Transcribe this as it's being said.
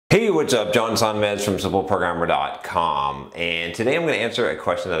Hey, what's up? John Sonmez from SimpleProgrammer.com, and today I'm going to answer a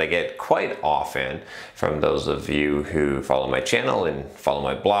question that I get quite often from those of you who follow my channel and follow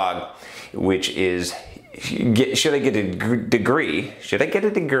my blog, which is, should I get a degree? Should I get a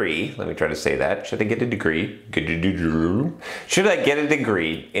degree? Let me try to say that. Should I get a degree? Should I get a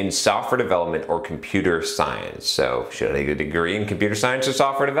degree in software development or computer science? So, should I get a degree in computer science or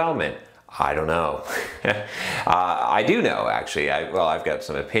software development? I don't know. I do know, actually. I've got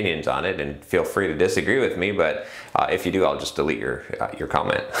some opinions on it, and feel free to disagree with me, but if you do, I'll just delete your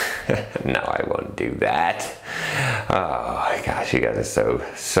comment. No, I won't do that. Oh my gosh, you guys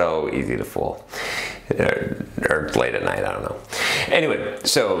are so easy to fool. Or late at night, I don't know. Anyway,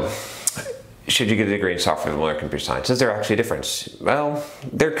 so should you get a degree in software development or computer science? Is there actually a difference? Well,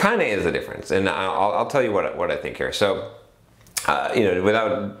 there kind of is a difference, and I'll tell you what I think here. So,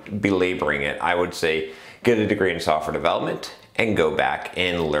 without belaboring it, I would say get a degree in software development and go back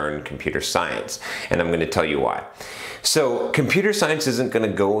and learn computer science. And I'm going to tell you why. So computer science isn't going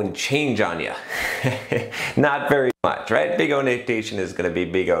to go and change on you. Not very much, right? Big O notation is going to be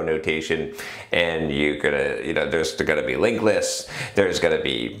Big O notation, and there's going to be linked lists, there's going to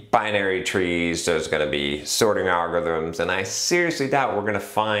be binary trees, there's going to be sorting algorithms, and I seriously doubt we're going to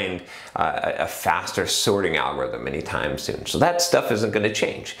find a faster sorting algorithm anytime soon. So that stuff isn't going to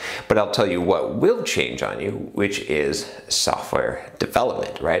change. But I'll tell you what will change on you, which is software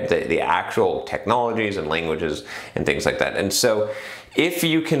development, right? The actual technologies and languages and things like that. And so if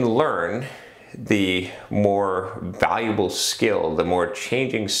you can learn the more valuable skill, the more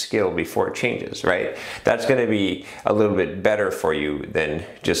changing skill before it changes, right? That's going to be a little bit better for you than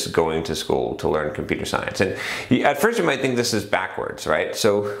just going to school to learn computer science. And at first you might think this is backwards, right?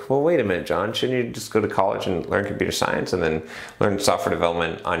 So, well, wait a minute, John, shouldn't you just go to college and learn computer science and then learn software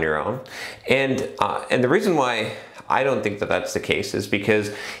development on your own? And the reason why I don't think that that's the case is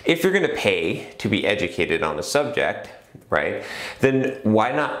because if you're going to pay to be educated on a subject, right, then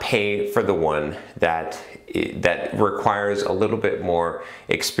why not pay for the one that requires a little bit more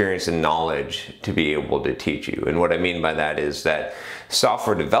experience and knowledge to be able to teach you? And what I mean by that is that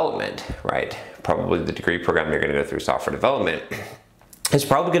software development, right, probably the degree program you're going to go through software development, it's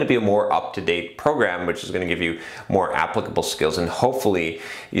probably going to be a more up-to-date program, which is going to give you more applicable skills. And hopefully,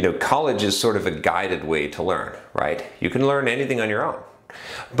 college is sort of a guided way to learn, right? You can learn anything on your own.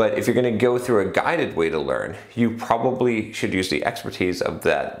 But if you're going to go through a guided way to learn, you probably should use the expertise of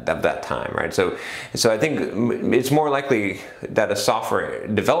that time, right? So I think it's more likely that a software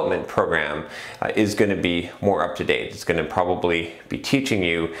development program is going to be more up to date. It's going to probably be teaching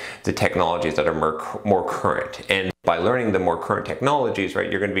you the technologies that are more current. And by learning the more current technologies, right,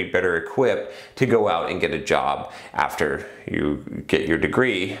 you're going to be better equipped to go out and get a job after you get your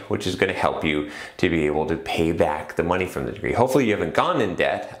degree, which is going to help you to be able to pay back the money from the degree. Hopefully you haven't gone in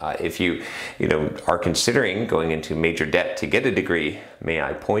debt. If you are considering going into major debt to get a degree, may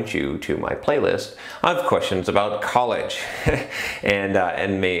I point you to my playlist of questions about college.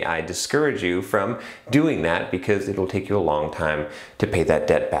 and may I discourage you from doing that, because it'll take you a long time to pay that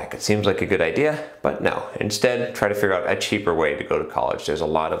debt back. It seems like a good idea, but no. Instead, try to figure out a cheaper way to go to college. There's a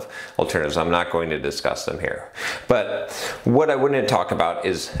lot of alternatives. I'm not going to discuss them here. But what I wanted to talk about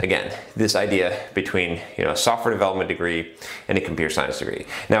is, again, this idea between a software development degree and a computer science degree.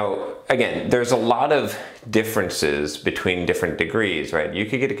 Now, again, there's a lot of differences between different degrees, right? You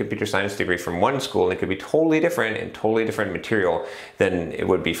could get a computer science degree from one school and it could be totally different and totally different material than it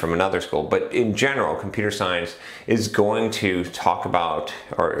would be from another school. But in general, computer science is going to talk about,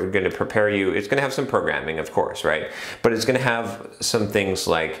 or going to prepare you, it's going to have some programming, of course, right? But it's going to have some things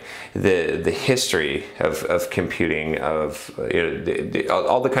like the history of computing, of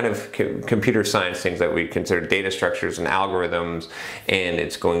all the kind of computer science things that we consider data structures and algorithms, and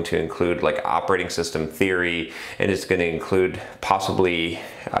it's going to include like operating system theory, and it's going to include possibly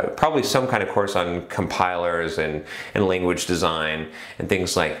probably some kind of course on compilers and language design and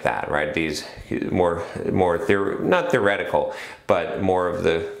things like that, right? These not theoretical, but more of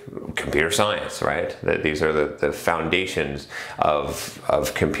the computer science, right? That these are the foundations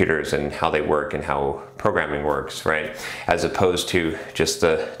of computers and how they work and how programming works, right? As opposed to just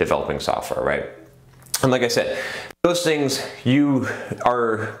the developing software, right? And like I said, those things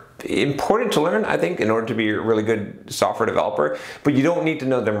are important to learn, I think, in order to be a really good software developer, but you don't need to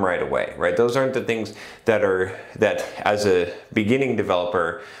know them right away, right? Those aren't the things that as a beginning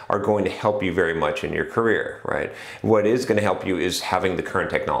developer are going to help you very much in your career, right? What is going to help you is having the current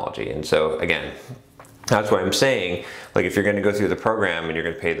technology. And so again, that's why I'm saying, like, if you're going to go through the program and you're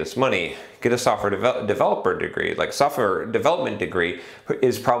going to pay this money, get a software developer degree. Like, software development degree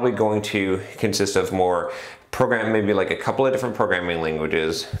is probably going to consist of more program maybe like a couple of different programming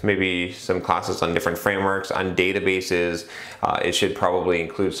languages, maybe some classes on different frameworks, on databases. It should probably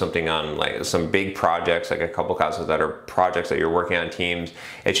include something on like some big projects, like a couple classes that are projects that you're working on teams.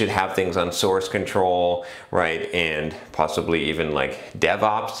 It should have things on source control, right? And possibly even like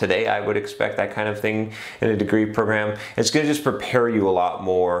DevOps. Today I would expect that kind of thing in a degree program. It's going to just prepare you a lot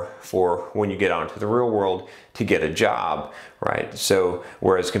more for when you get onto the real world to get a job, right? So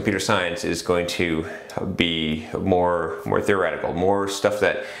whereas computer science is going to be more theoretical, more stuff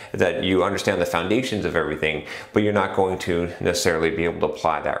that you understand the foundations of everything, but you're not going to necessarily be able to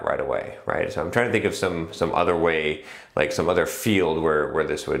apply that right away, right? So I'm trying to think of some other way, like some other field where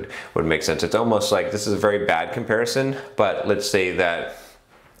this would make sense. It's almost like, this is a very bad comparison, but let's say that,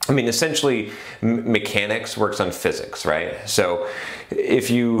 I mean, essentially mechanics works on physics, right? So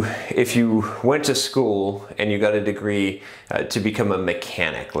if you went to school and you got a degree to become a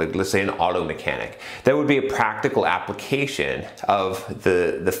mechanic, like let's say an auto mechanic, that would be a practical application of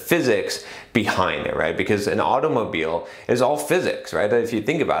the physics behind it, right? Because an automobile is all physics, right? If you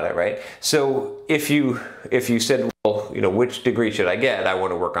think about it, right? So if you said, well, you know, which degree should I get? I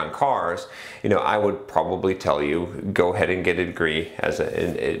want to work on cars. You know, I would probably tell you, go ahead and get a degree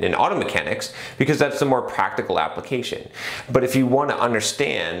in auto mechanics, because that's the more practical application. But if you want to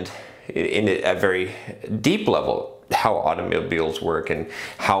understand in a very deep level how automobiles work and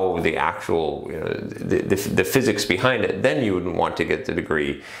how the actual, you know, the physics behind it, then you would want to get the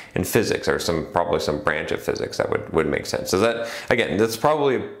degree in physics, or probably some branch of physics that would make sense. So that, again, that's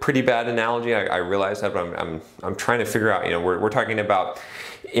probably a pretty bad analogy. I realize that, but I'm trying to figure out, you know, we're talking about,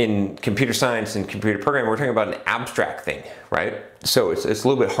 in computer science and computer programming, we're talking about an abstract thing, right? So it's a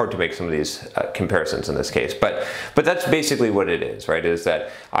little bit hard to make some of these comparisons in this case, but that's basically what it is, right? Is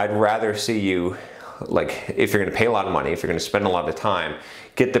that I'd rather see you, like, if you're going to pay a lot of money, if you're going to spend a lot of time,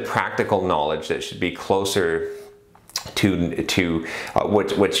 get the practical knowledge that should be closer to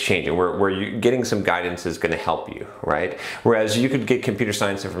what's changing, where you getting some guidance is going to help you, right? Whereas you could get computer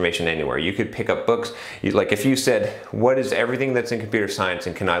science information anywhere. You could pick up books. Like if you said, what is everything that's in computer science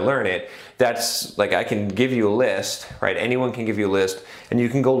and can I learn it? That's like, I can give you a list, right? Anyone can give you a list and you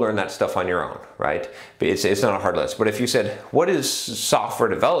can go learn that stuff on your own, right? But it's not a hard list. But if you said, what is software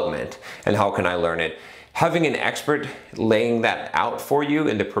development and how can I learn it? Having an expert laying that out for you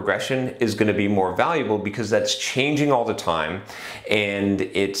in the progression is going to be more valuable, because that's changing all the time, and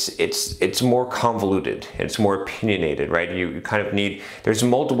it's more convoluted, it's more opinionated, right? You kind of need, there's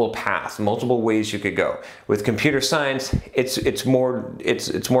multiple paths, multiple ways you could go. With computer science, it's more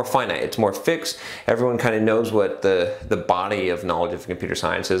finite, it's more fixed. Everyone kind of knows what the body of knowledge of computer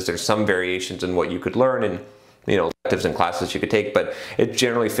science is. There's some variations in what you could learn, and you know, electives and classes you could take, but it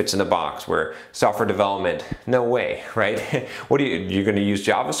generally fits in a box. Where software development, no way, right? What are you're going to use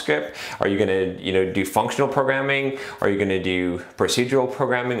JavaScript? Are you going to, you know, do functional programming? Are you going to do procedural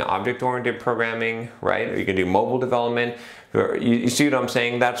programming, object-oriented programming, right? Are you going to do mobile development? You see what I'm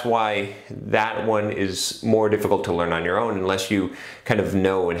saying? That's why that one is more difficult to learn on your own, unless you kind of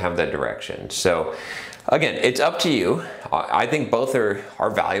know and have that direction. So again, it's up to you. I think both are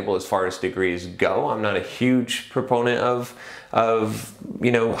valuable as far as degrees go. I'm not a huge proponent of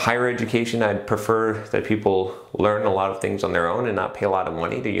you know, higher education. I'd prefer that people learn a lot of things on their own and not pay a lot of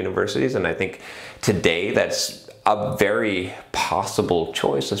money to universities. And I think today that's a very possible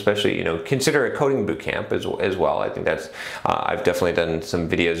choice, especially, you know, consider a coding bootcamp as well. I think that's, I've definitely done some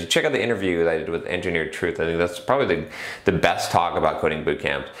videos. Check out the interview that I did with Engineered Truth. I think that's probably the best talk about coding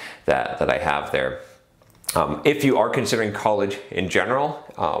bootcamp that I have there. If you are considering college in general,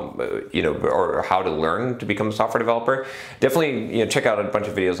 you know, or how to learn to become a software developer, definitely, you know, check out a bunch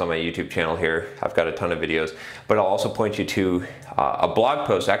of videos on my YouTube channel here. I've got a ton of videos, but I'll also point you to a blog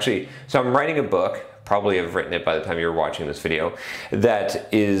post. Actually, so I'm writing a book. Probably have written it by the time you're watching this video, that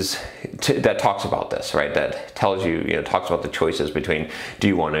talks about this, right? That tells you, you know, talks about the choices between, do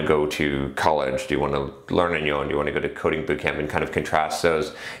you want to go to college? Do you want to learn on your own? Do you want to go to coding bootcamp, and kind of contrast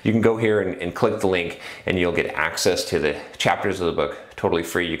those? You can go here and click the link, and you'll get access to the chapters of the book totally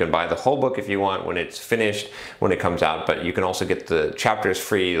free. You can buy the whole book if you want when it's finished, when it comes out, but you can also get the chapters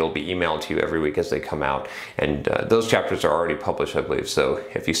free. It'll be emailed to you every week as they come out, and those chapters are already published, I believe. So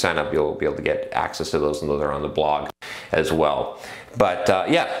if you sign up, you'll be able to get access to those, and those are on the blog as well. But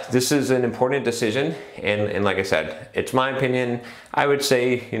yeah, this is an important decision, and like I said, it's my opinion. I would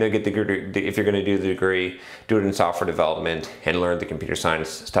say, you know, get the degree, if you're going to do the degree, do it in software development and learn the computer science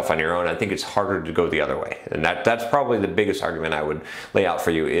stuff on your own. I think it's harder to go the other way, and that's probably the biggest argument I would lay out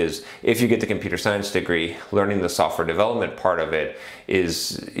for you is if you get the computer science degree, learning the software development part of it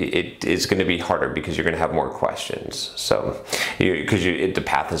is going to be harder because you're going to have more questions. So because the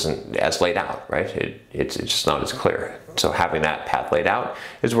path isn't as laid out, right? It's just not as clear. So having that path laid out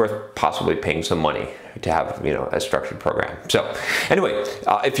is worth possibly paying some money to have, you know, a structured program. So anyway,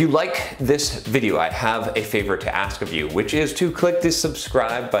 if you like this video, I have a favor to ask of you, which is to click the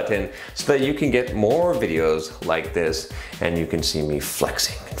subscribe button so that you can get more videos like this and you can see me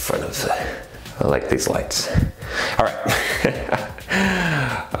flexing in front of like these lights. All right.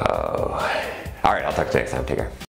 All right, I'll talk to you next time. Take care.